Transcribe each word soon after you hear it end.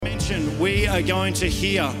session, we are going to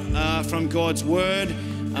hear from God's word.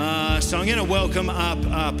 So I'm going to welcome up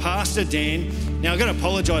Pastor Dan. Now, I've got to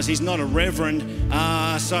apologise, he's not a reverend,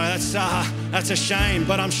 so that's a shame,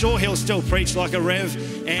 but I'm sure he'll still preach like a rev,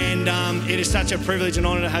 and it is such a privilege and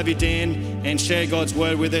honour to have you, Dan, and share God's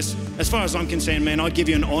word with us. As far as I'm concerned, man, I'd give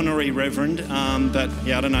you an honorary reverend, but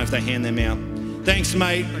yeah, I don't know if they hand them out. Thanks,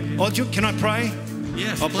 mate. Can I pray?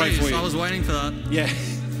 Yes, I'll pray for you. I was waiting for that. Yeah,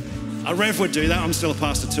 a rev would do that. I'm still a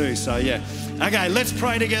pastor too, so yeah. Okay, let's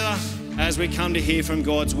pray together as we come to hear from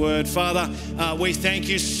God's word. Father, we thank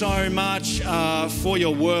you so much for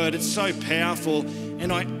your word. It's so powerful,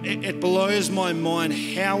 and it blows my mind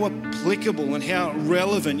how applicable and how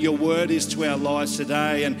relevant your word is to our lives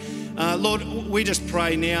today. And Lord, we just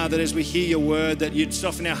pray now that as we hear your word, that you'd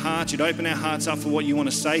soften our hearts, you'd open our hearts up for what you want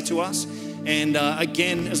to say to us. And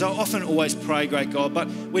again, as I often always pray, great God, but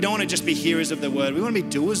we don't want to just be hearers of the word. We want to be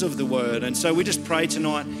doers of the word. And so we just pray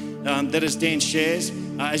tonight that as Dan shares,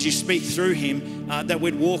 as you speak through him, that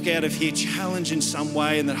we'd walk out of here challenged in some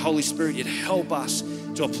way, and that Holy Spirit, you'd help us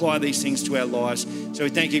to apply these things to our lives. So we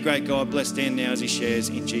thank you, great God. Bless Dan now as he shares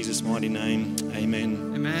in Jesus' mighty name.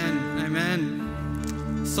 Amen. Amen.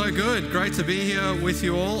 Amen. So good. Great to be here with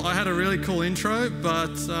you all. I had a really cool intro, but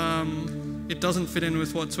it doesn't fit in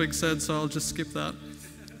with what Twig said, so I'll just skip that.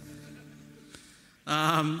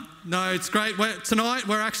 No, it's great. Tonight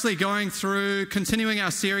we're actually continuing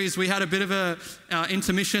our series. We had a bit of a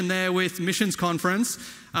intermission there with Missions Conference,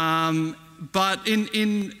 but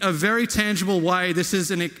in a very tangible way, this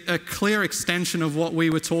is a clear extension of what we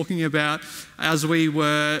were talking about as we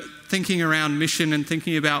were thinking around mission and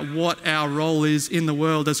thinking about what our role is in the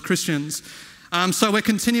world as Christians. So we're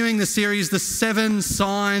continuing the series, The 7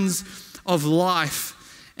 Signs of Life.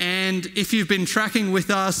 And if you've been tracking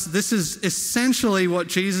with us, this is essentially what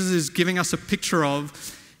Jesus is giving us a picture of,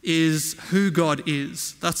 is who God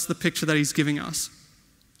is. That's the picture that he's giving us.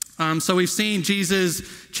 So we've seen Jesus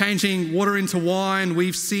changing water into wine.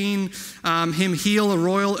 We've seen him heal a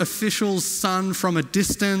royal official's son from a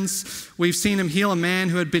distance. We've seen him heal a man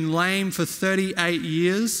who had been lame for 38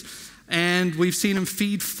 years. And we've seen him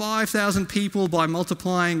feed 5,000 people by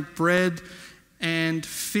multiplying bread and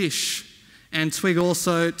fish. And Twig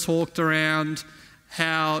also talked around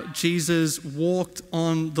how Jesus walked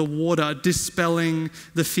on the water, dispelling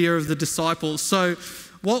the fear of the disciples. So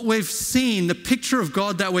what we've seen, the picture of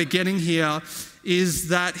God that we're getting here, is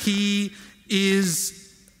that he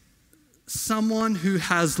is someone who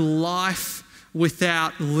has life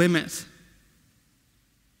without limit.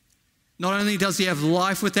 Not only does he have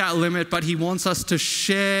life without limit, but he wants us to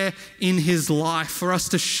share in his life, for us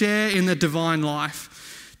to share in the divine life,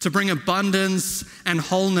 to bring abundance and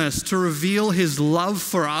wholeness, to reveal his love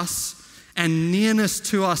for us and nearness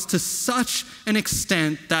to us to such an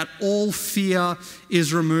extent that all fear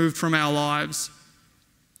is removed from our lives.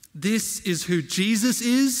 This is who Jesus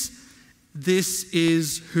is. This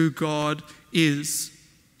is who God is.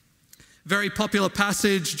 Very popular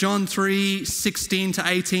passage, John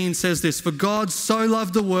 3:16-18 says this: "For God so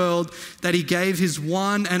loved the world that he gave his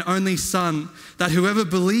one and only Son, that whoever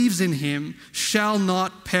believes in him shall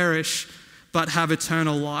not perish, but have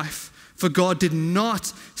eternal life. For God did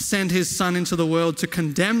not send his Son into the world to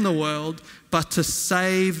condemn the world, but to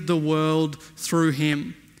save the world through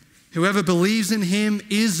him. Whoever believes in him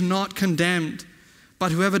is not condemned,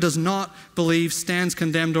 but whoever does not believe stands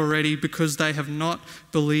condemned already, because they have not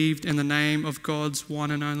believed in the name of God's one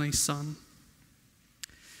and only Son."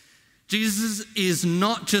 Jesus is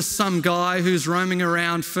not just some guy who's roaming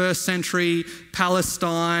around first century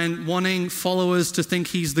Palestine wanting followers to think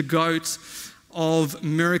he's the goat of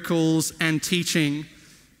miracles and teaching.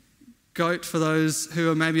 Goat, for those who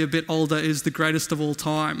are maybe a bit older, is the greatest of all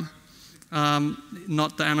time.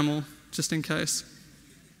 Not the animal, just in case.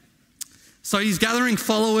 So he's gathering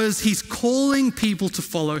followers, he's calling people to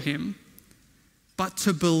follow him, but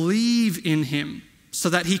to believe in him so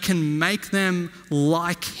that he can make them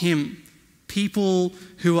like him, people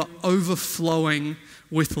who are overflowing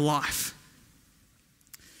with life.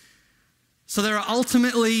 So there are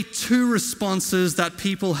ultimately 2 responses that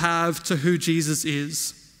people have to who Jesus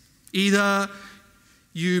is. Either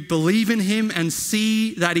you believe in him and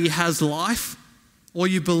see that he has life, or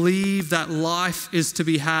you believe that life is to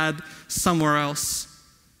be had somewhere else.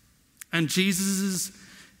 And Jesus's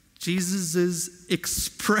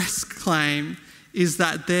express claim is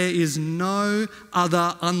that there is no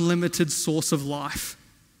other unlimited source of life.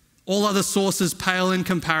 All other sources pale in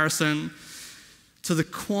comparison to the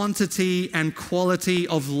quantity and quality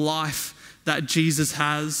of life that Jesus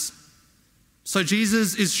has. So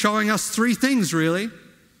Jesus is showing us 3 things, really.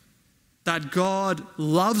 That God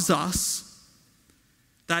loves us,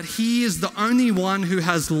 that he is the only one who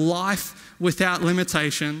has life without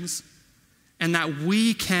limitations, and that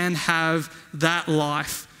we can have that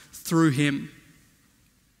life through him.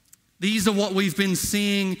 These are what we've been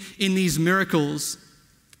seeing in these miracles.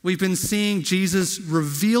 We've been seeing Jesus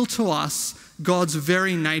reveal to us God's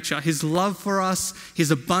very nature, his love for us,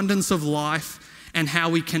 his abundance of life, and how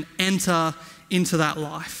we can enter into that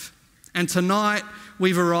life. And tonight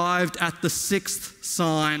we've arrived at the sixth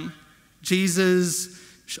sign, Jesus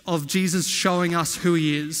showing us who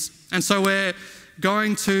he is. And so we're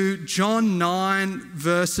going to John 9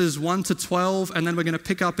 verses 1 to 12, and then we're going to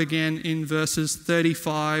pick up again in verses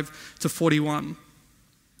 35 to 41.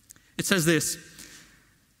 It says this: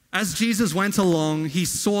 as Jesus went along, he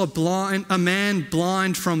saw a man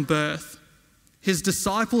blind from birth. His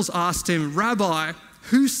disciples asked him, "Rabbi,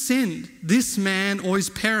 who sinned, this man or his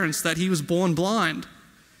parents, that he was born blind?"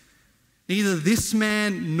 "Neither this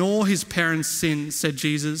man nor his parents sinned," said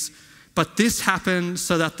Jesus, "but this happened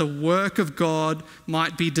so that the work of God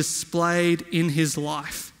might be displayed in his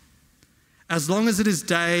life. As long as it is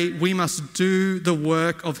day, we must do the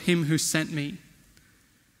work of him who sent me.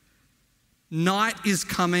 Night is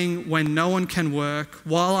coming when no one can work.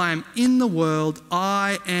 While I am in the world,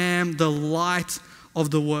 I am the light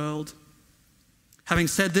of the world." Having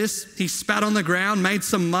said this, he spat on the ground, made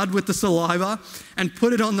some mud with the saliva, and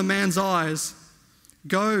put it on the man's eyes.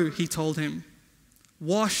 "Go," he told him,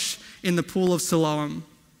 "wash in the pool of Siloam."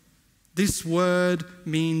 This word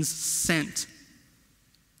means sent.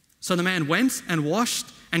 So the man went and washed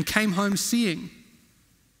and came home seeing.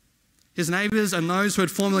 His neighbours and those who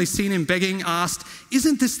had formerly seen him begging asked,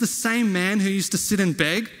 "Isn't this the same man who used to sit and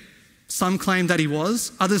beg?" Some claimed that he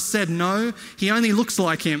was. Others said, "No, he only looks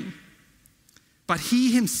like him." But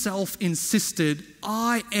he himself insisted,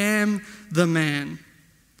 "I am the man."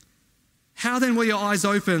 "How then were your eyes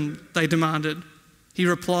opened?" they demanded. He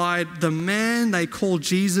replied, "The man they call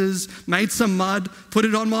Jesus made some mud, put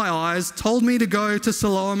it on my eyes, told me to go to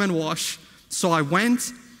Siloam and wash. So I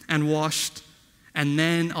went and washed, and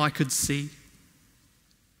then I could see."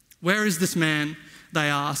 "Where is this man?" they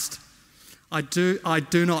asked. I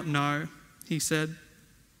do not know," he said.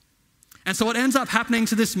 And so what ends up happening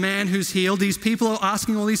to this man who's healed, these people are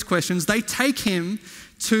asking all these questions, they take him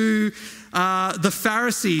to the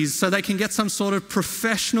Pharisees so they can get some sort of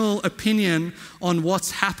professional opinion on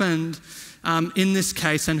what's happened in this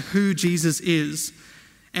case and who Jesus is.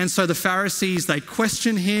 And so the Pharisees, they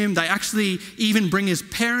question him. They actually even bring his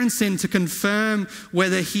parents in to confirm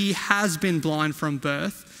whether he has been blind from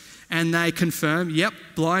birth. And they confirm, yep,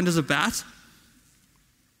 blind as a bat.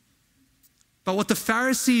 But what the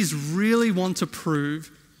Pharisees really want to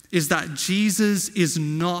prove is that Jesus is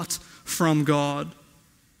not from God.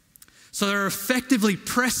 So they're effectively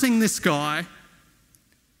pressing this guy,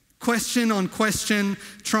 question on question,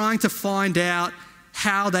 trying to find out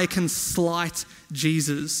how they can slight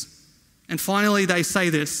Jesus. And finally they say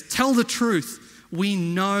this: "Tell the truth. We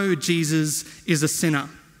know Jesus is a sinner."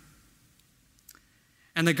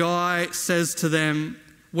 And the guy says to them,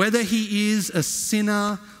 "Whether he is a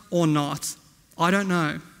sinner or not, I don't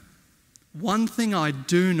know. One thing I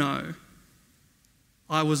do know,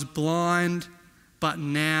 I was blind, but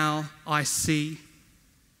now I see."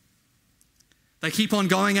 They keep on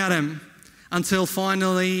going at him until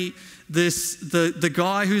finally the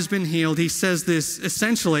guy who's been healed, he says this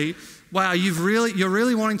essentially: "Wow, you're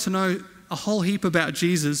really wanting to know a whole heap about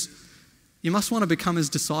Jesus. You must want to become his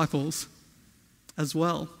disciples as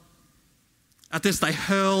well." At this, they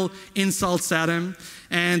hurl insults at him,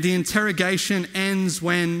 and the interrogation ends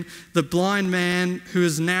when the blind man who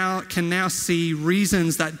can now see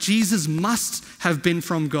reasons that Jesus must have been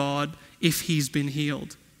from God if he's been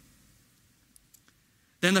healed.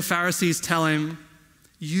 Then the Pharisees tell him,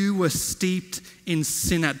 "You were steeped in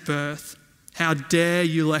sin at birth. How dare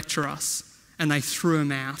you lecture us?" And they threw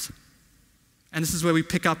him out. And this is where we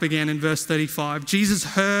pick up again in verse 35. Jesus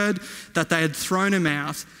heard that they had thrown him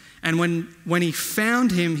out, and when he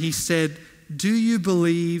found him, he said, "Do you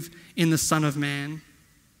believe in the Son of Man?"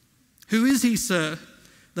 "Who is he, sir?"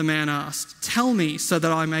 the man asked. "Tell me so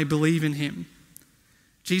that I may believe in him."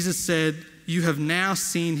 Jesus said, "You have now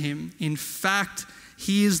seen him. In fact,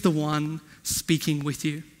 he is the one speaking with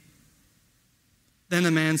you." Then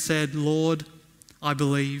the man said, "Lord, I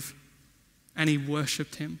believe." And he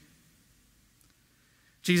worshipped him.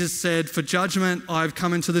 Jesus said, "For judgment I have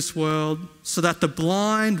come into this world, so that the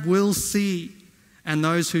blind will see, and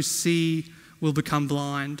those who see will become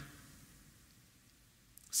blind."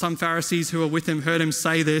 Some Pharisees who were with him heard him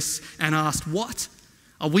say this and asked, "What?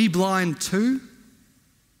 Are we blind too?"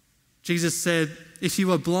 Jesus said, "If you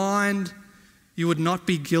were blind, you would not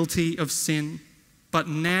be guilty of sin. But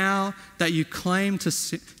now that you claim to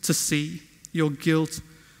see, your guilt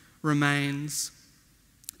remains.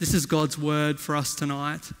 This is God's word for us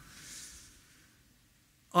tonight.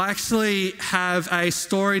 I actually have a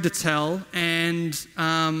story to tell, and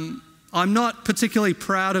I'm not particularly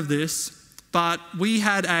proud of this, but we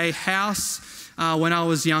had a house when I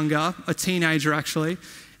was younger, a teenager actually,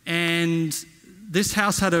 and this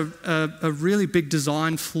house had a really big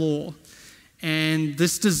design flaw. And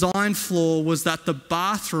this design flaw was that the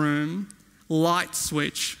bathroom light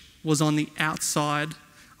switch was on the outside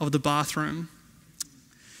of the bathroom.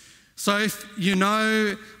 So if you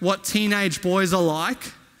know what teenage boys are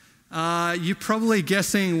like, you're probably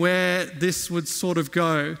guessing where this would sort of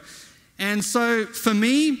go. And so for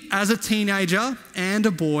me, as a teenager and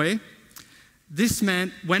a boy, this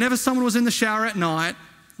meant whenever someone was in the shower at night,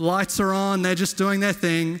 lights are on, they're just doing their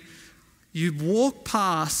thing, you walk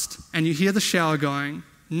past and you hear the shower going,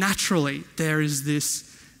 naturally there is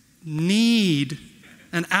this need,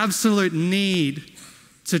 an absolute need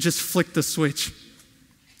to just flick the switch.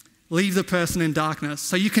 Leave the person in darkness.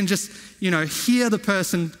 So you can just, hear the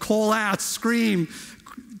person call out, scream,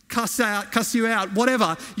 cuss you out,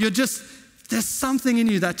 whatever. There's something in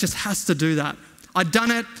you that just has to do that. I'd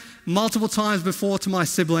done it multiple times before to my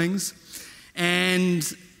siblings, and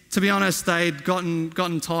to be honest, they'd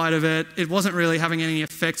gotten tired of it. It wasn't really having any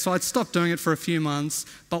effect, so I'd stopped doing it for a few months.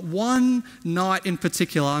 But one night in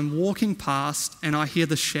particular, I'm walking past and I hear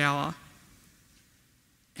the shower,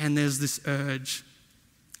 and there's this urge.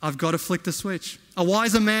 I've got to flick the switch. A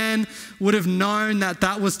wiser man would have known that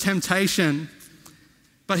that was temptation.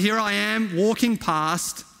 But here I am walking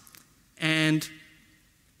past, and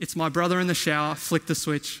it's my brother in the shower, flick the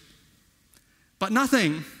switch. But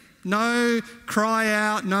nothing. No cry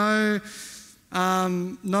out, no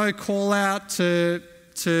call out to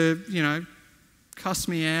cuss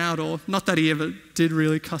me out, or not that he ever did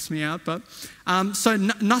really cuss me out, but so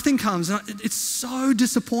nothing comes. It's so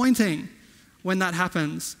disappointing when that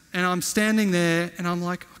happens. And I'm standing there and I'm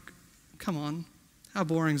like, oh, come on, how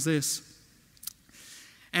boring is this?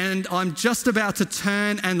 And I'm just about to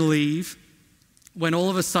turn and leave when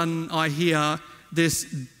all of a sudden I hear this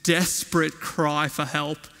desperate cry for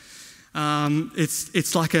help.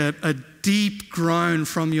 It's like a deep groan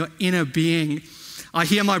from your inner being. I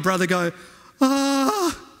hear my brother go,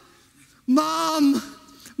 Mom!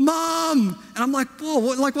 And I'm like, whoa,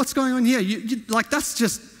 what's going on here? That's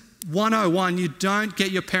just 101. You don't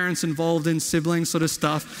get your parents involved in sibling sort of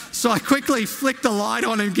stuff. So I quickly flick the light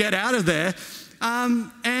on and get out of there.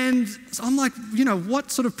 And so I'm like,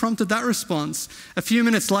 what sort of prompted that response? A few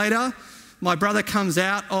minutes later, my brother comes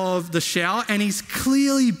out of the shower and he's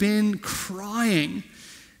clearly been crying.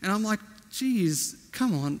 And I'm like, geez,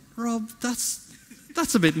 come on, Rob, that's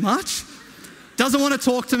a bit much. Doesn't want to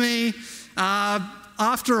talk to me.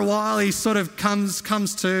 After a while, he sort of comes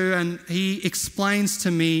to and he explains to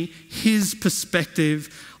me his perspective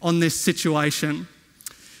on this situation.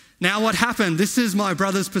 Now what happened? This is my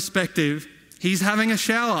brother's perspective. He's having a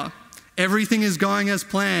shower. Everything is going as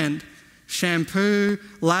planned. Shampoo,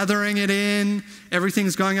 lathering it in,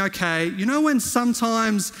 everything's going okay. You know when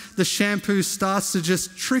sometimes the shampoo starts to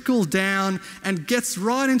just trickle down and gets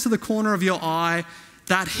right into the corner of your eye?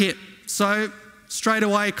 That hit. So straight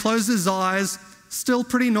away, closes his eyes, still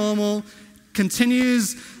pretty normal,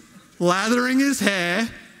 continues lathering his hair,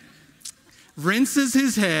 rinses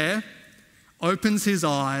his hair, opens his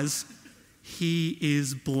eyes. He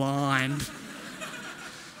is blind.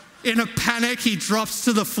 In a panic, he drops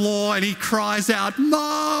to the floor and he cries out,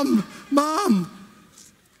 Mom! Mom!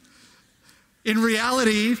 In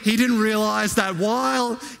reality, he didn't realize that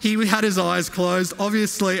while he had his eyes closed,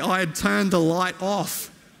 obviously I had turned the light off.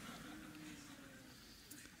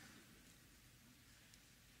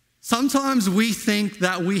 Sometimes we think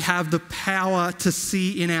that we have the power to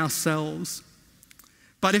see in ourselves.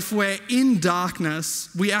 But if we're in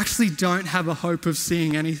darkness, we actually don't have a hope of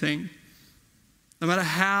seeing anything. No matter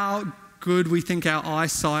how good we think our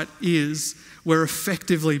eyesight is, we're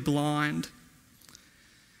effectively blind.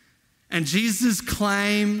 And Jesus'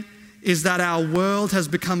 claim is that our world has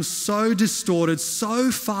become so distorted,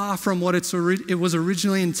 so far from what it was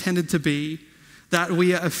originally intended to be, that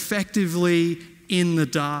we are effectively in the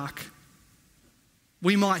dark.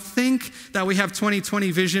 We might think that we have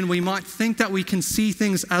 20/20 vision. We might think that we can see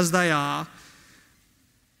things as they are.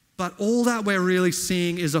 But all that we're really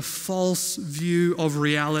seeing is a false view of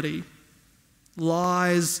reality,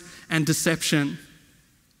 lies and deception.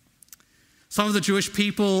 Some of the Jewish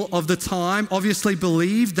people of the time obviously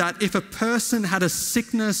believed that if a person had a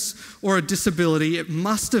sickness or a disability, it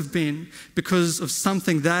must have been because of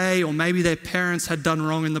something they or maybe their parents had done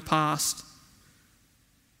wrong in the past.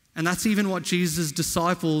 And that's even what Jesus'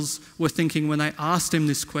 disciples were thinking when they asked him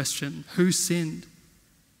this question: who sinned?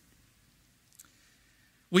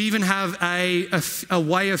 We even have a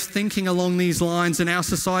way of thinking along these lines in our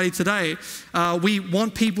society today. We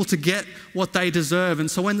want people to get what they deserve.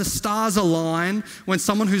 And so when the stars align, when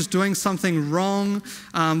someone who's doing something wrong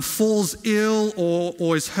falls ill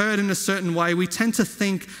or is hurt in a certain way, we tend to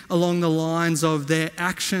think along the lines of their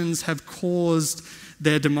actions have caused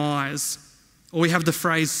their demise. Or we have the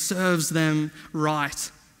phrase, serves them right.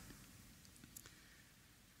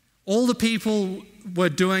 All the people were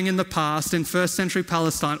doing in the past in first century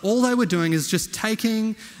Palestine, all they were doing is just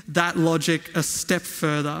taking that logic a step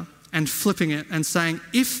further and flipping it and saying,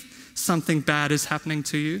 if something bad is happening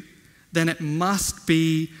to you, then it must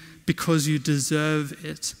be because you deserve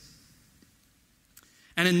it.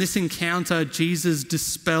 And in this encounter, Jesus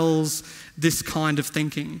dispels this kind of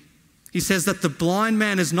thinking. He says that the blind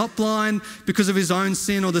man is not blind because of his own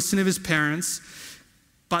sin or the sin of his parents,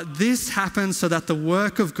 but this happens so that the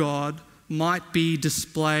work of God might be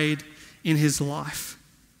displayed in his life.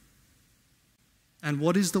 And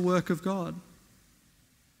what is the work of God?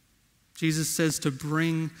 Jesus says to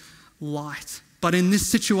bring light. But in this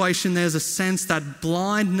situation, there's a sense that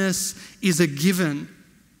blindness is a given.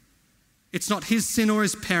 It's not his sin or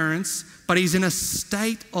his parents, but he's in a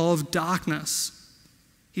state of darkness.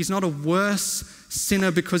 He's not a worse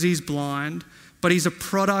sinner because he's blind, but he's a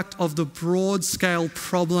product of the broad-scale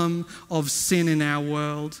problem of sin in our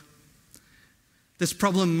world. This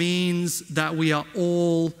problem means that we are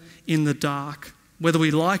all in the dark, whether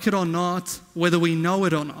we like it or not, whether we know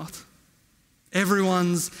it or not.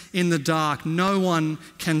 Everyone's in the dark. No one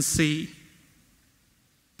can see.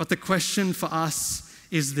 But the question for us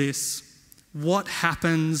is this: what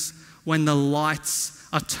happens when the lights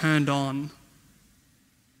are turned on?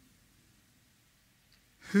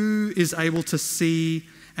 Who is able to see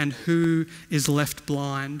and who is left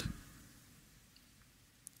blind?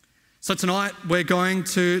 So tonight we're going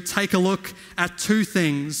to take a look at two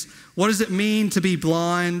things. What does it mean to be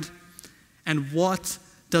blind, and what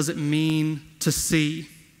does it mean to see?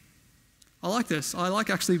 I like this. I like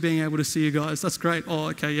actually being able to see you guys. That's great. Oh,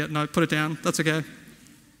 okay, yeah, no, put it down. That's okay.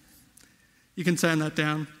 You can turn that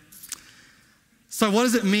down. So what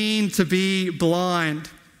does it mean to be blind?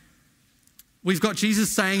 We've got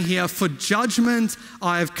Jesus saying here, for judgment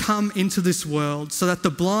I have come into this world, so that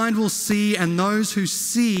the blind will see and those who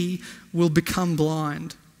see will become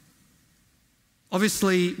blind.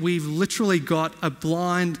 Obviously, we've literally got a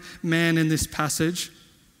blind man in this passage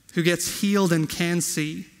who gets healed and can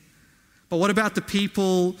see. But what about the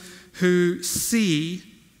people who see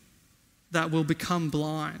that will become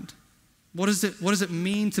blind? What does it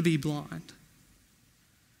mean to be blind?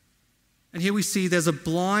 And here we see there's a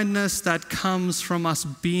blindness that comes from us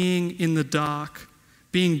being in the dark,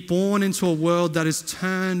 being born into a world that is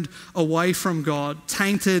turned away from God,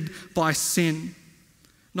 tainted by sin.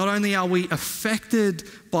 Not only are we affected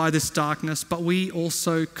by this darkness, but we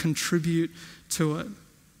also contribute to it.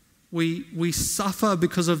 We suffer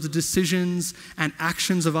because of the decisions and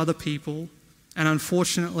actions of other people, and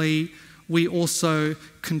unfortunately, we also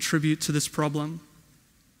contribute to this problem.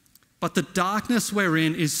 But the darkness we're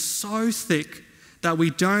in is so thick that we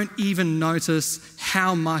don't even notice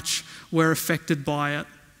how much we're affected by it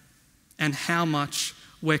and how much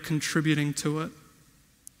we're contributing to it.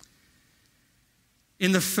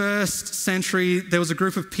 In the first century, there was a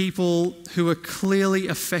group of people who were clearly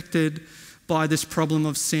affected by this problem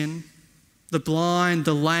of sin. The blind,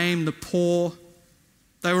 the lame, the poor,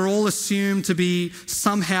 they were all assumed to be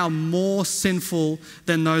somehow more sinful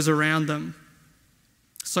than those around them.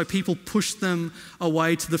 So people pushed them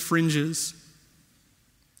away to the fringes.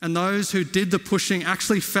 And those who did the pushing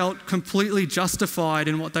actually felt completely justified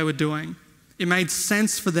in what they were doing. It made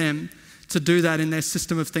sense for them to do that in their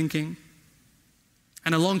system of thinking.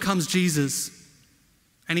 And along comes Jesus,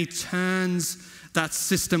 and he turns that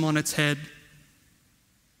system on its head.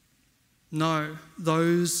 No,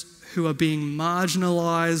 those who are being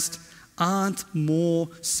marginalized aren't more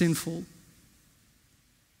sinful.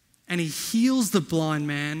 And he heals the blind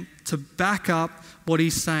man to back up what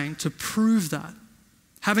he's saying, to prove that,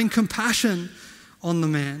 having compassion on the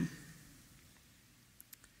man.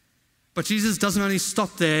 But Jesus doesn't only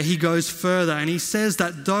stop there, he goes further, and he says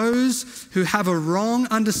that those who have a wrong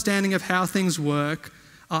understanding of how things work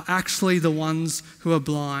are actually the ones who are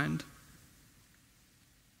blind.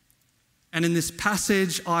 And in this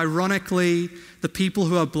passage, ironically, the people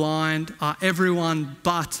who are blind are everyone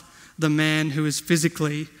but the man who is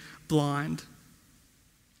physically blind.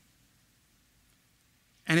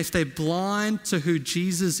 And if they're blind to who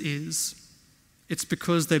Jesus is, it's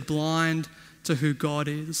because they're blind to who God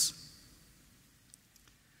is.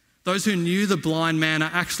 Those who knew the blind man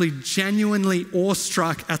are actually genuinely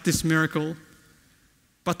awestruck at this miracle,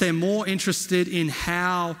 but they're more interested in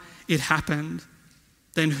how it happened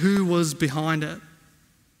than who was behind it.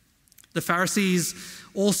 The Pharisees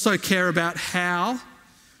also care about how,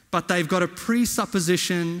 but they've got a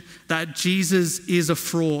presupposition that Jesus is a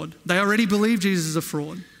fraud. They already believe Jesus is a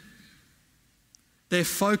fraud. Their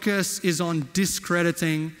focus is on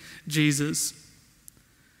discrediting Jesus.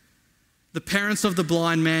 The parents of the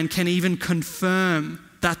blind man can even confirm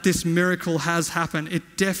that this miracle has happened.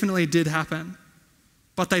 It definitely did happen.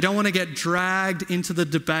 But they don't want to get dragged into the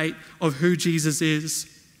debate of who Jesus is.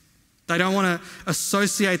 They don't want to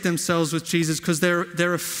associate themselves with Jesus because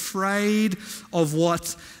they're afraid of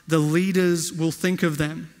what the leaders will think of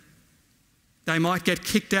them. They might get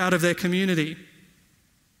kicked out of their community.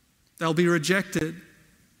 They'll be rejected.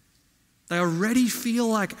 They already feel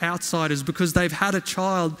like outsiders because they've had a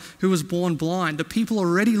child who was born blind. The people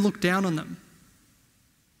already look down on them.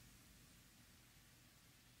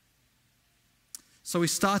 So we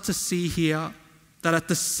start to see here that at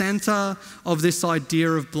the center of this idea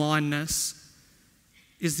of blindness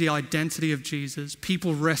is the identity of Jesus.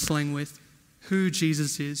 People wrestling with who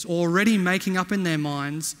Jesus is, already making up in their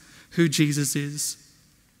minds who Jesus is.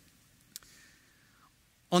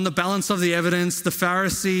 On the balance of the evidence, the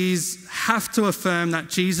Pharisees have to affirm that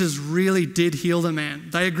Jesus really did heal the man.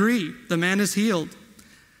 They agree, the man is healed.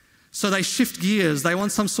 So they shift gears. They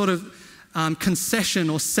want some sort of concession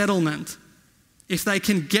or settlement. If they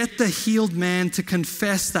can get the healed man to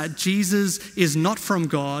confess that Jesus is not from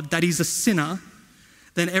God, that he's a sinner,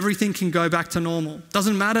 then everything can go back to normal.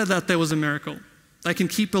 Doesn't matter that there was a miracle. They can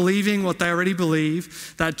keep believing what they already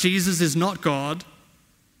believe, that Jesus is not God,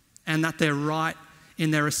 and that they're right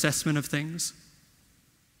in their assessment of things.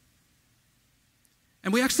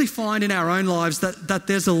 And we actually find in our own lives that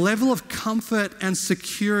there's a level of comfort and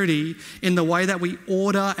security in the way that we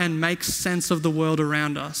order and make sense of the world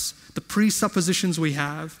around us, the presuppositions we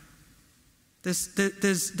have. There's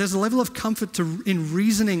a level of comfort in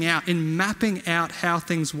reasoning out, in mapping out how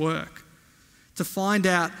things work, to find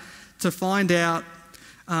out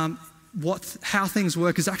how things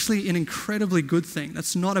work is actually an incredibly good thing.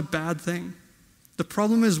 That's not a bad thing. The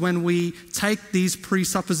problem is when we take these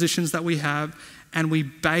presuppositions that we have and we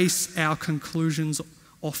base our conclusions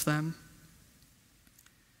off them.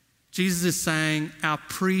 Jesus is saying our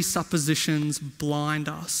presuppositions blind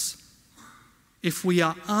us. If we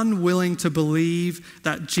are unwilling to believe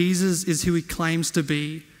that Jesus is who he claims to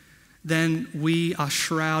be, then we are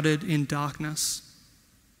shrouded in darkness.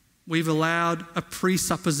 We've allowed a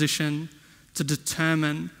presupposition to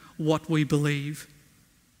determine what we believe.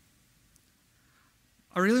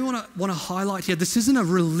 I really want to highlight here, this isn't a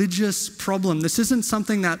religious problem. This isn't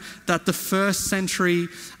something that the first century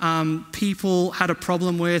people had a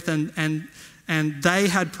problem with and they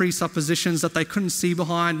had presuppositions that they couldn't see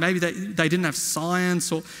behind. Maybe they didn't have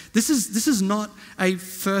science. Or this is not a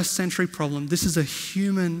first century problem. This is a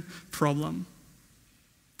human problem.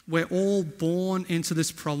 We're all born into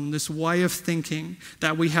this problem, this way of thinking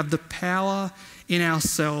that we have the power in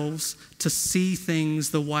ourselves to see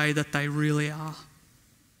things the way that they really are.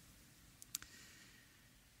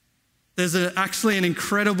 There's actually an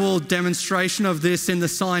incredible demonstration of this in the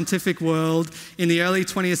scientific world. In the early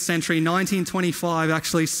 20th century, 1925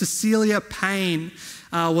 actually, Cecilia Payne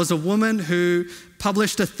was a woman who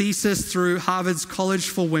published a thesis through Harvard's College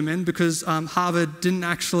for Women because Harvard didn't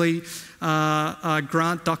actually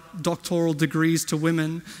grant doctoral degrees to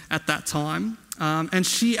women at that time. And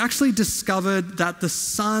she actually discovered that the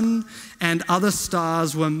sun and other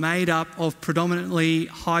stars were made up of predominantly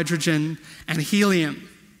hydrogen and helium.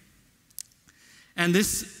 And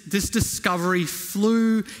this discovery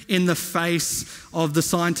flew in the face of the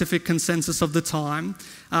scientific consensus of the time,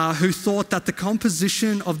 who thought that the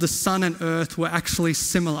composition of the sun and earth were actually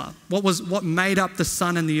similar. What made up the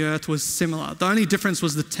sun and the earth was similar. The only difference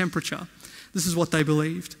was the temperature. This is what they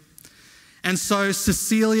believed. And so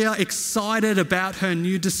Cecilia, excited about her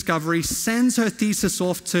new discovery, sends her thesis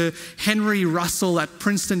off to Henry Russell at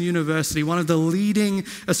Princeton University, one of the leading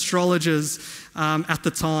astrologers at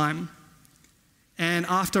the time. And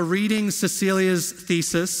after reading Cecilia's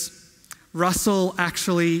thesis, Russell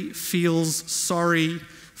actually feels sorry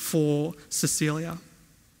for Cecilia.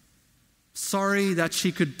 Sorry that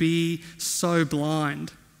she could be so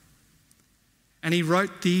blind. And he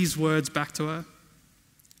wrote these words back to her.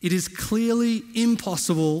 It is clearly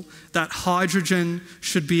impossible that hydrogen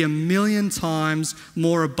should be 1,000,000 times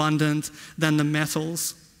more abundant than the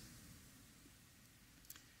metals.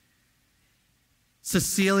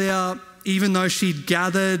 Cecilia, even though she'd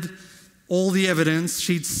gathered all the evidence.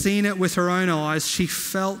 She'd seen it with her own eyes. She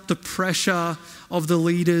felt the pressure of the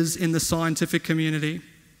leaders in the scientific community.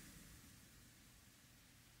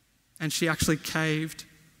 And she actually caved.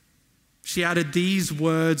 She added these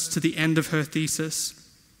words to the end of her thesis,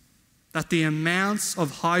 that the amounts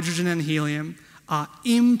of hydrogen and helium are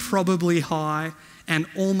improbably high and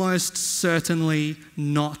almost certainly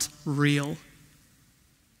not real.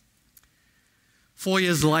 4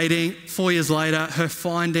 years later, her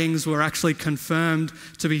findings were actually confirmed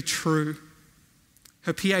to be true.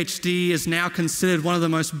 Her PhD is now considered one of the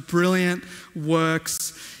most brilliant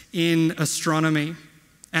works in astronomy,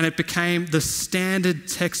 and it became the standard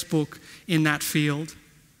textbook in that field.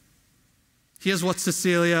 Here's what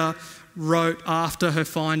Cecilia wrote after her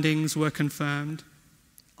findings were confirmed.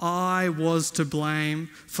 I was to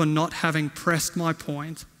blame for not having pressed my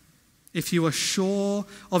point. If you are sure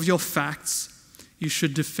of your facts, you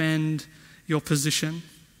should defend your position.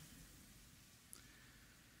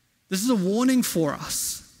 This is a warning for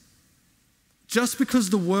us. Just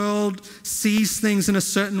because the world sees things in a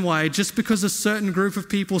certain way, just because a certain group of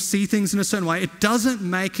people see things in a certain way, it doesn't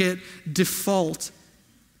make it default.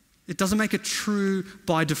 It doesn't make it true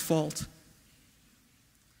by default.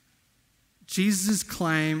 Jesus'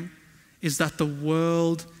 claim is that the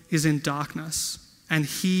world is in darkness and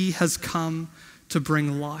he has come to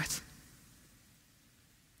bring light.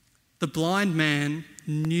 The blind man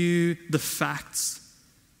knew the facts.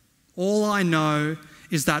 All I know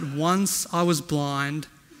is that once I was blind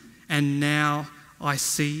and now I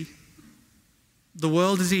see. The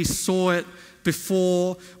world as he saw it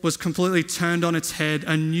before was completely turned on its head.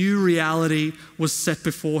 A new reality was set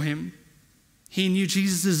before him. He knew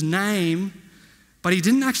Jesus' name, but he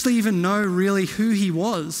didn't actually even know really who he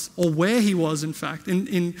was or where he was, in fact.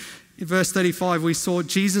 In verse 35, we saw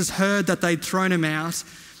Jesus heard that they'd thrown him out,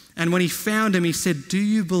 and when he found him, he said, "Do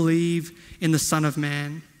you believe in the Son of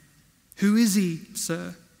Man?" "Who is he,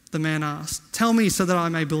 sir?" the man asked. "Tell me so that I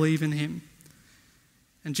may believe in him."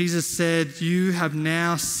 And Jesus said, "You have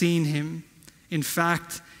now seen him. In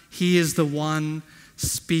fact, he is the one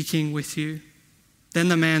speaking with you." Then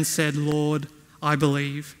the man said, "Lord, I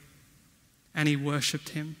believe." And he worshipped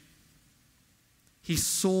him. He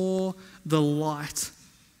saw the light.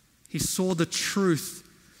 He saw the truth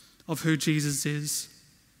of who Jesus is.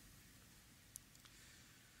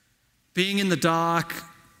 Being in the dark,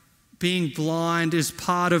 being blind is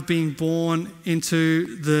part of being born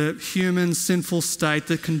into the human sinful state,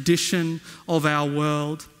 the condition of our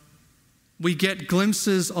world. We get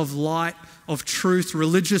glimpses of light, of truth,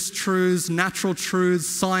 religious truths, natural truths,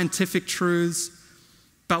 scientific truths,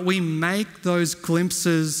 but we make those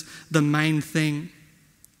glimpses the main thing.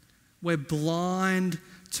 We're blind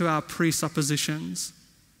to our presuppositions.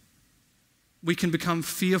 We can become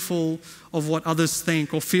fearful of what others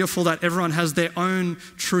think, or fearful that everyone has their own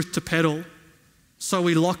truth to peddle. So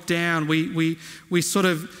we lock down, we sort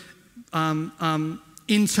of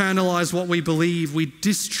internalize what we believe, we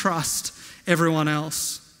distrust everyone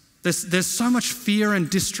else. There's so much fear and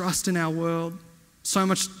distrust in our world, so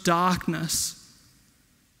much darkness,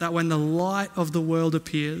 that when the light of the world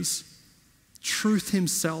appears, truth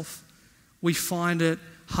himself, we find it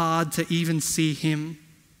hard to even see him,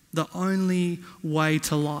 the only way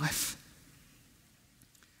to life.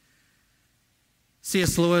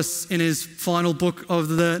 C.S. Lewis, in his final book of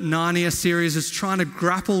the Narnia series, is trying to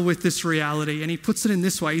grapple with this reality, and he puts it in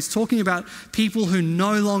this way. He's talking about people who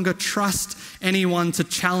no longer trust anyone to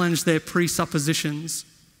challenge their presuppositions.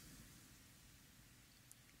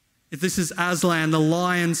 This is Aslan, the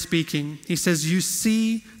lion, speaking. He says, "You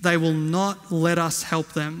see, they will not let us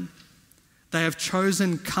help them. They have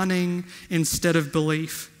chosen cunning instead of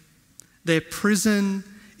belief. Their prison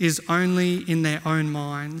is only in their own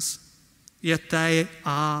minds, yet they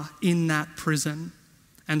are in that prison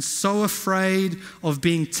and so afraid of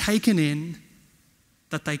being taken in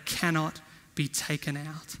that they cannot be taken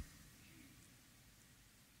out."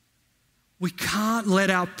 We can't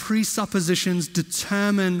let our presuppositions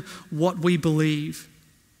determine what we believe.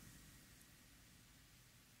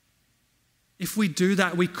 If we do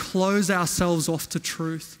that, we close ourselves off to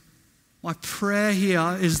truth. My prayer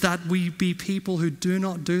here is that we be people who do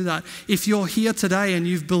not do that. If you're here today and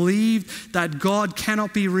you've believed that God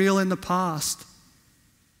cannot be real in the past,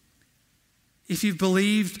 if you've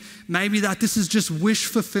believed maybe that this is just wish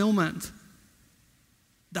fulfillment,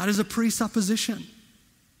 that is a presupposition.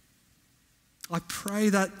 I pray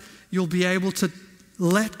that you'll be able to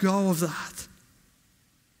let go of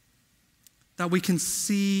that we can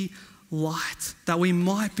see light, that we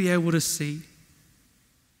might be able to see.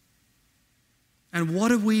 And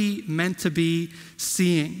what are we meant to be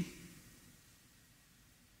seeing?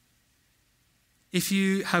 If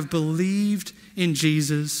you have believed in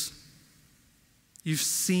Jesus, you've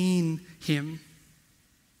seen him.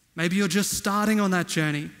 Maybe you're just starting on that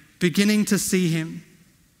journey, beginning to see him.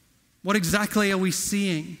 What exactly are we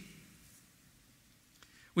seeing?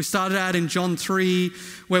 We started out in John 3,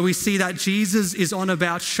 where we see that Jesus is on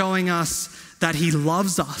about showing us that he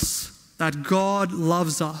loves us, that God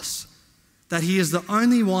loves us, that he is the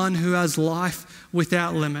only one who has life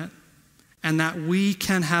without limit, and that we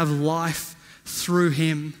can have life through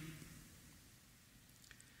him.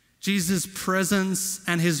 Jesus' presence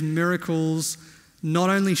and his miracles not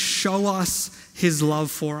only show us his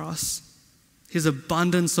love for us, his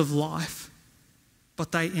abundance of life,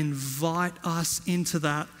 but they invite us into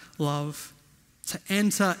that love, to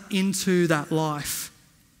enter into that life.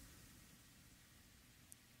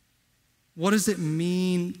 What does it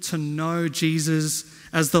mean to know Jesus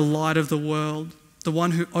as the light of the world, the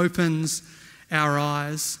one who opens our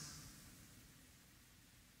eyes?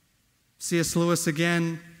 C.S. Lewis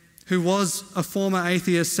again, who was a former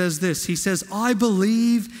atheist, says this. He says, "I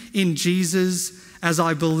believe in Jesus as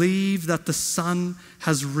I believe that the sun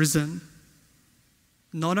has risen,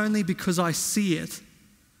 not only because I see it,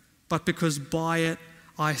 but because by it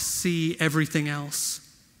I see everything else."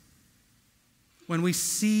 When we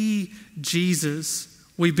see Jesus,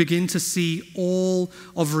 we begin to see all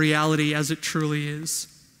of reality as it truly is.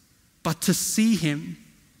 But to see him,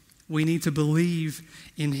 we need to believe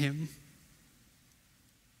in him.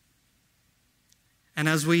 And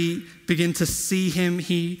as we begin to see him,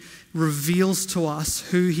 he reveals to us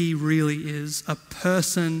who he really is, a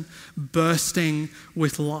person bursting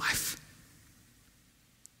with life.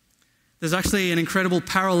 There's actually an incredible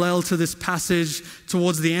parallel to this passage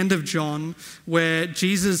towards the end of John, where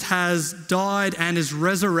Jesus has died and is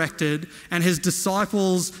resurrected, and his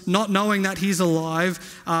disciples, not knowing that he's alive,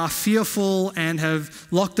 are fearful and have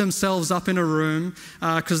locked themselves up in a room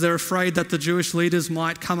because they're afraid that the Jewish leaders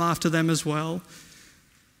might come after them as well.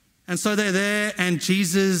 And so they're there, and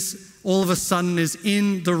Jesus all of a sudden is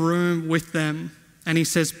in the room with them, and he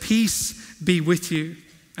says, "Peace be with you."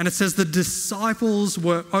 And it says the disciples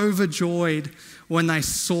were overjoyed when they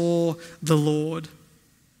saw the Lord.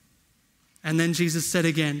 And then Jesus said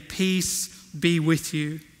again, "Peace be with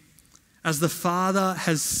you. As the Father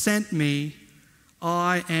has sent me,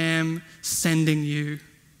 I am sending you."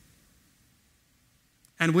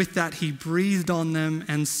 And with that, he breathed on them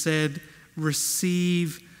and said,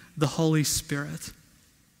 "Receive the Holy Spirit."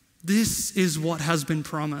 This is what has been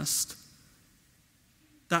promised,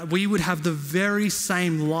 that we would have the very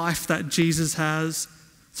same life that Jesus has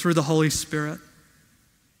through the Holy Spirit.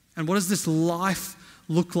 And what does this life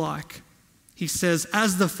look like? He says,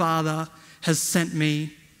 "As the Father has sent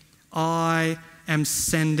me, I am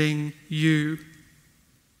sending you."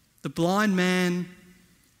 The blind man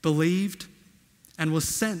believed and was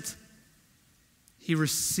sent. He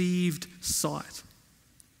received sight.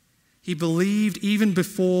 He believed even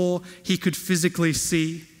before he could physically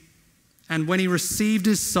see. And when he received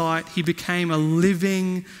his sight, he became a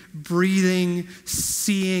living, breathing,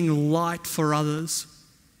 seeing light for others.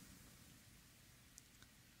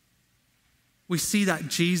 We see that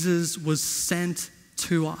Jesus was sent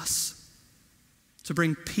to us to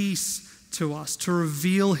bring peace to us, to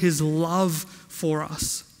reveal his love for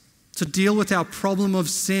us, to deal with our problem of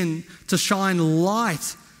sin, to shine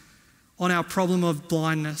light on our problem of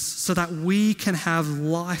blindness so that we can have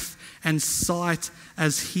life and sight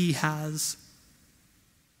as he has.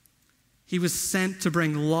 He was sent to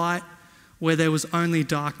bring light where there was only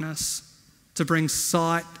darkness, to bring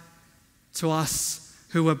sight to us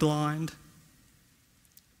who are blind.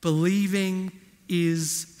 Believing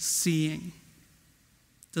is seeing.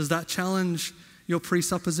 Does that challenge your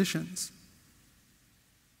presuppositions?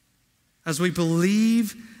 As we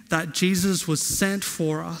believe that Jesus was sent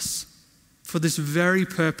for us, for this very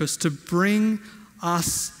purpose, to bring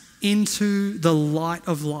us into the light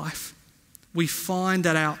of life, we find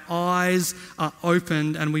that our eyes are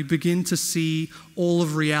opened and we begin to see all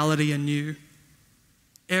of reality anew.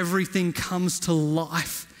 Everything comes to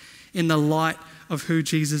life in the light of who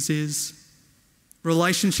Jesus is.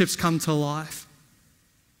 Relationships come to life.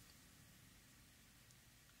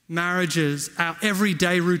 Marriages, our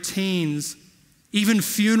everyday routines, even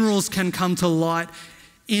funerals can come to light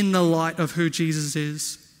in the light of who Jesus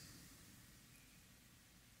is.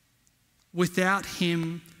 Without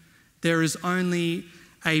him, there is only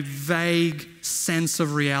a vague sense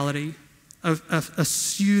of reality, a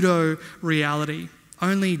pseudo-reality,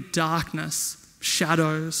 only darkness,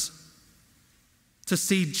 shadows. To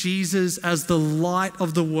see Jesus as the light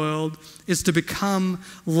of the world is to become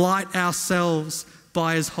light ourselves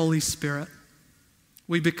by his Holy Spirit.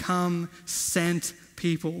 We become sent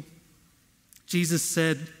people. Jesus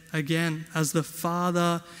said again, as the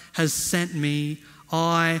Father has sent me,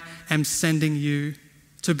 I am sending you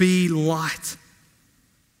to be light.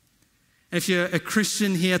 If you're a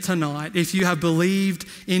Christian here tonight, if you have believed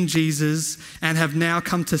in Jesus and have now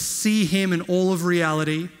come to see him in all of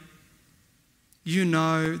reality, you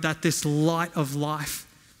know that this light of life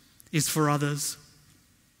is for others.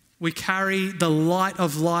 We carry the light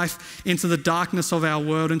of life into the darkness of our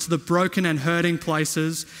world, into the broken and hurting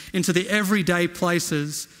places, into the everyday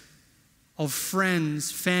places of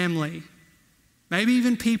friends, family, maybe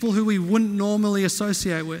even people who we wouldn't normally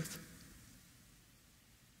associate with.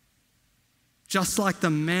 Just like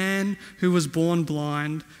the man who was born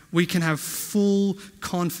blind, we can have full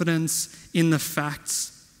confidence in the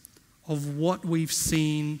facts of what we've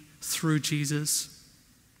seen through Jesus.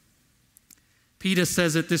 Peter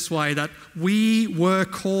says it this way, that we were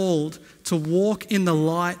called to walk in the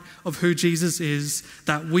light of who Jesus is,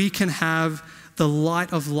 that we can have the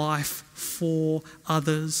light of life for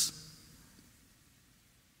others.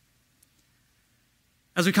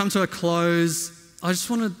 As we come to a close, I just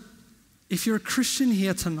want to, if you're a Christian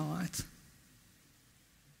here tonight,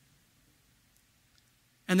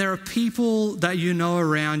 and there are people that you know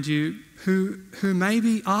around you who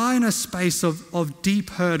maybe are in a space of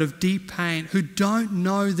deep hurt, of deep pain, who don't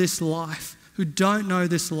know this life, who don't know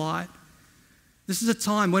this light. This is a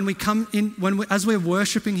time when we come in, as we're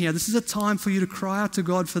worshiping here, this is a time for you to cry out to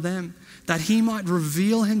God for them, that he might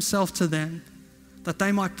reveal himself to them, that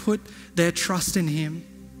they might put their trust in him.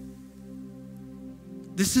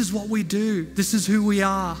 This is what we do. This is who we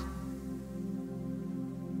are.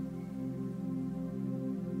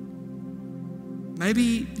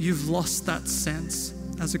 Maybe you've lost that sense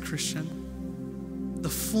as a Christian.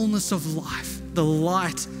 The fullness of life, the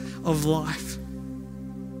light of life.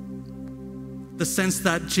 The sense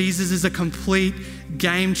that Jesus is a complete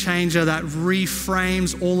game changer that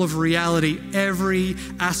reframes all of reality, every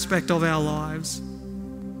aspect of our lives.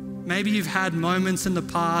 Maybe you've had moments in the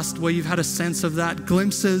past where you've had a sense of that,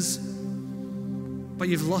 glimpses, but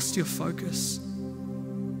you've lost your focus.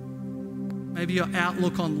 Maybe your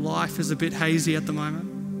outlook on life is a bit hazy at the moment.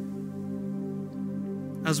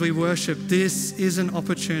 As we worship, this is an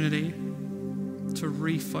opportunity to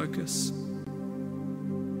refocus,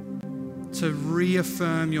 to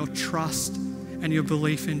reaffirm your trust and your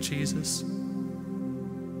belief in Jesus,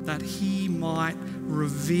 that he might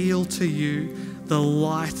reveal to you the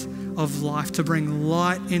light of life, to bring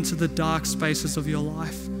light into the dark spaces of your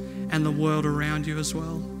life and the world around you as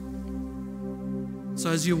well. So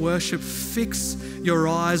as you worship, fix your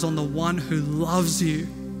eyes on the one who loves you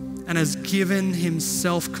and has given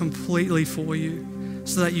himself completely for you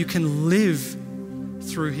so that you can live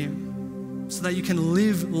through him, so that you can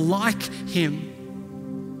live like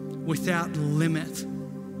him without limit.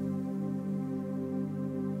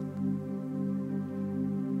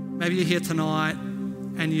 Maybe you're here tonight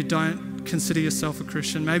and you don't consider yourself a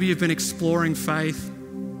Christian. Maybe you've been exploring faith.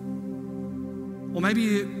 Or maybe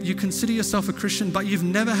you consider yourself a Christian, but you've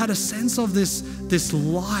never had a sense of this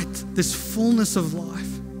light, this fullness of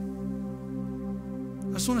life.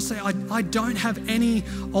 I just want to say, I don't have any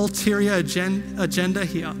ulterior agenda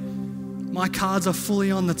here. My cards are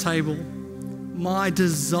fully on the table. My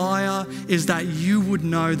desire is that you would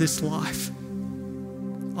know this life.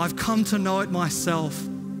 I've come to know it myself.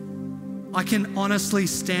 I can honestly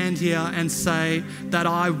stand here and say that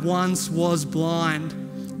I once was blind,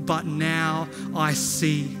 but now I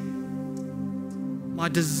see. My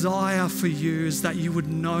desire for you is that you would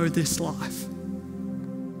know this life.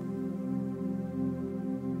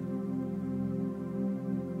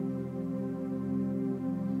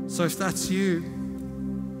 So if that's you,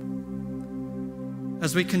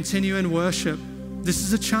 as we continue in worship, this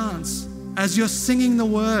is a chance, as you're singing the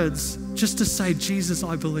words, just to say, Jesus,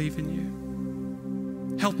 I believe in you.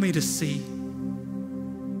 Help me to see.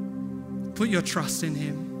 Put your trust in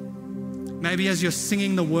him. Maybe as you're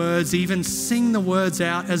singing the words, even sing the words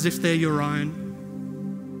out as if they're your own.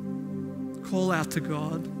 Call out to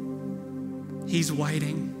God. He's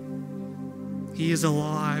waiting. He is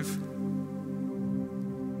alive.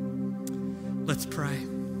 Let's pray.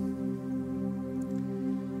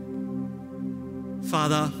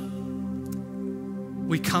 Father,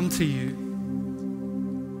 we come to you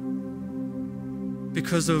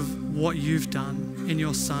because of what you've done in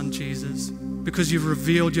your Son, Jesus, because you've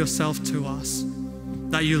revealed yourself to us,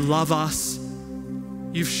 that you love us.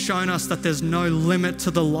 You've shown us that there's no limit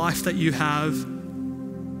to the life that you have.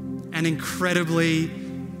 And incredibly,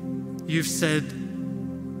 you've said,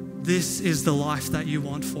 this is the life that you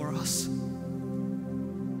want for us.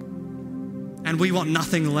 And and we want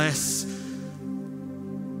nothing less.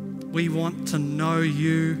 We want to know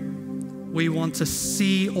you. We want to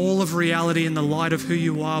see all of reality in the light of who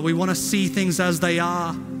you are. We want to see things as they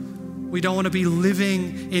are. We don't want to be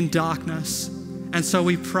living in darkness. And so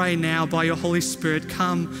we pray now by your Holy Spirit,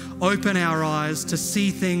 come open our eyes to see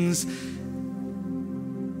things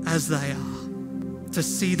as they are, to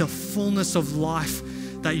see the fullness of life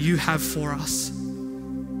that you have for us.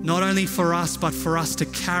 Not only for us, but for us to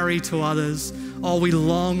carry to others. Oh, we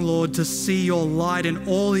long, Lord, to see your light in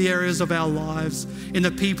all the areas of our lives, in the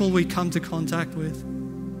people we come to contact with.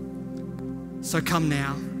 So come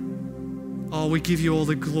now. Oh, we give you all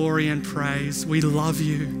the glory and praise. We love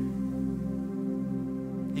you.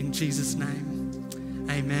 In Jesus' name,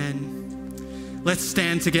 amen. Let's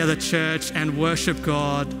stand together, church, and worship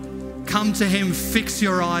God. Come to him, fix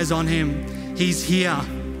your eyes on him. He's here.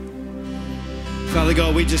 Father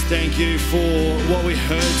God, we just thank you for what we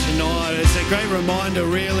heard tonight. It's a great reminder,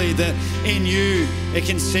 really, that in you, it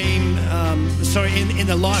can seem, in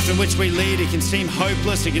the life in which we lead, it can seem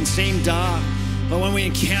hopeless, it can seem dark. But when we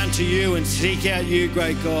encounter you and seek out you,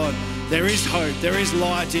 great God, there is hope, there is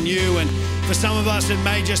light in you. And for some of us, it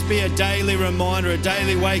may just be a daily reminder, a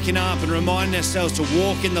daily waking up and reminding ourselves to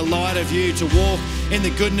walk in the light of you, to walk in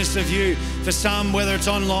the goodness of you. For some, whether it's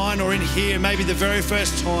online or in here, maybe the very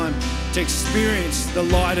first time to experience the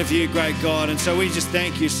light of you, great God. And so we just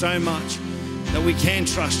thank you so much that we can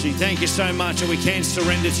trust you. Thank you so much that we can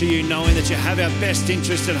surrender to you, knowing that you have our best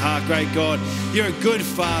interest at heart, great God. You're a good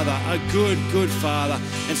Father, a good Father.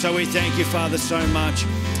 And so we thank you, Father, so much.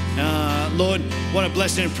 Lord, what a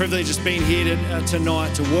blessing and privilege it's been here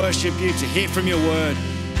tonight to worship you, to hear from your word,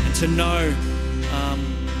 and to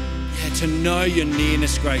know your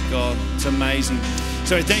nearness, great God. It's amazing.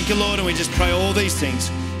 So thank you, Lord, and we just pray all these things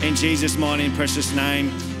in Jesus' mighty and precious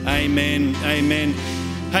name. Amen. Amen.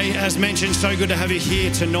 Hey, as mentioned, so good to have you here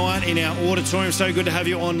tonight in our auditorium. So good to have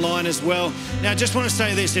you online as well. Now, I just want to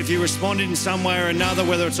say this. If you responded in some way or another,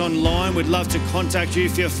 whether it's online, we'd love to contact you.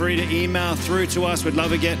 Feel free to email through to us. We'd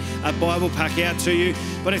love to get a Bible pack out to you.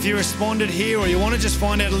 But if you responded here or you want to just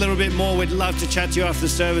find out a little bit more, we'd love to chat to you after the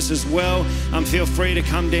service as well. Feel free to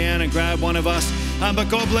come down and grab one of us. But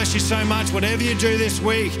God bless you so much. Whatever you do this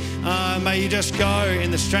week, may you just go in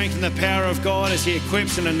the strength and the power of God as he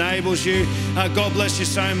equips and enables you. God bless you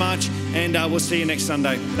so much, and we'll see you next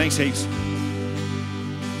Sunday. Thanks heaps.